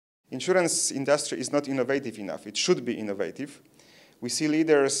Insurance industry is not innovative enough. It should be innovative. We see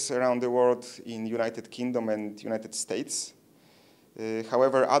leaders around the world in United Kingdom and United States.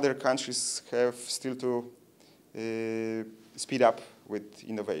 However, other countries have still to speed up with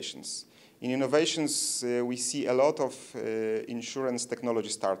innovations. In innovations, we see a lot of insurance technology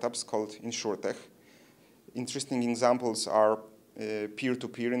startups called InsurTech. Interesting examples are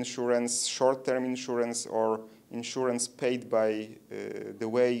peer-to-peer insurance, short-term insurance, or insurance paid by the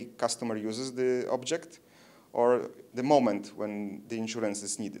way customer uses the object or the moment when the insurance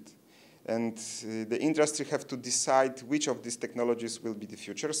is needed. And the industry have to decide which of these technologies will be the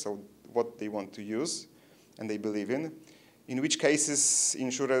future, so what they want to use and they believe in which cases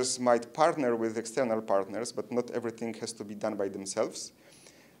insurers might partner with external partners, but not everything has to be done by themselves.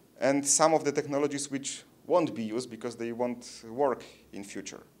 And some of the technologies which won't be used because they won't work in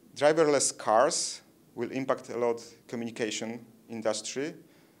future. Driverless cars will impact a lot communication industry.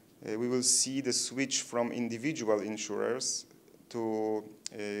 We will see the switch from individual insurers to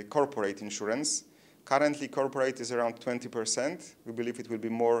corporate insurance. Currently, corporate is around 20%. We believe it will be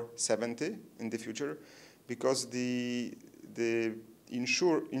more 70% in the future because the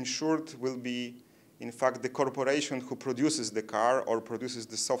insured will be, in fact, the corporation who produces the car or produces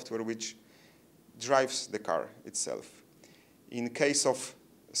the software which drives the car itself. In case of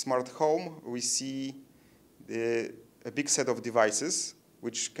smart home, we see a big set of devices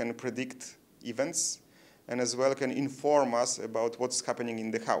which can predict events and as well can inform us about what's happening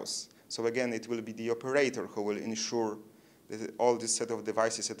in the house. So again, it will be the operator who will ensure that all this set of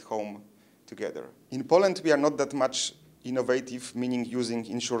devices at home together. In Poland, we are not that much innovative, meaning using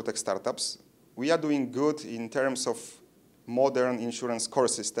insurtech startups. We are doing good in terms of modern insurance core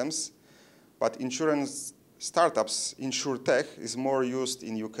systems, but insurance startups, insurtech, is more used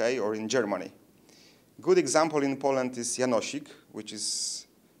in UK or in Germany. Good example in Poland is Janosik, which is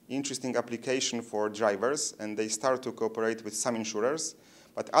interesting application for drivers, and they start to cooperate with some insurers,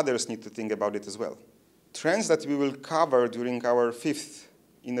 but others need to think about it as well. Trends that we will cover during our 5th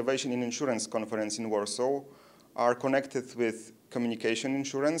Innovation in Insurance conference in Warsaw are connected with communication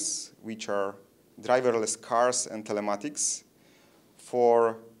insurance, which are driverless cars and telematics.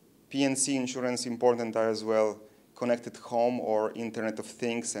 For P&C insurance, important are as well connected home or Internet of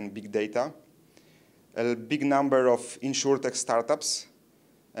Things and big data. A big number of insurtech startups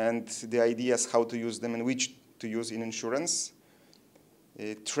and the ideas how to use them and which to use in insurance.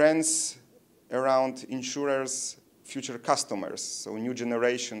 Trends around insurers' future customers, so new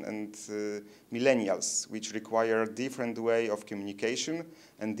generation and millennials, which require different way of communication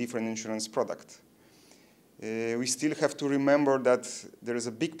and different insurance product. We still have to remember that there is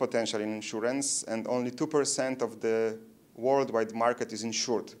a big potential in insurance and only 2% of the worldwide market is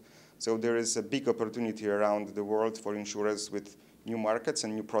insured. So there is a big opportunity around the world for insurers with new markets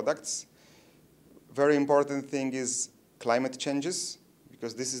and new products. Very important thing is climate changes,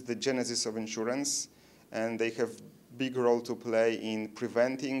 because this is the genesis of insurance, and they have big role to play in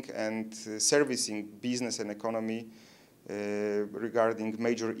preventing and servicing business and economy regarding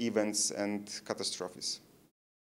major events and catastrophes.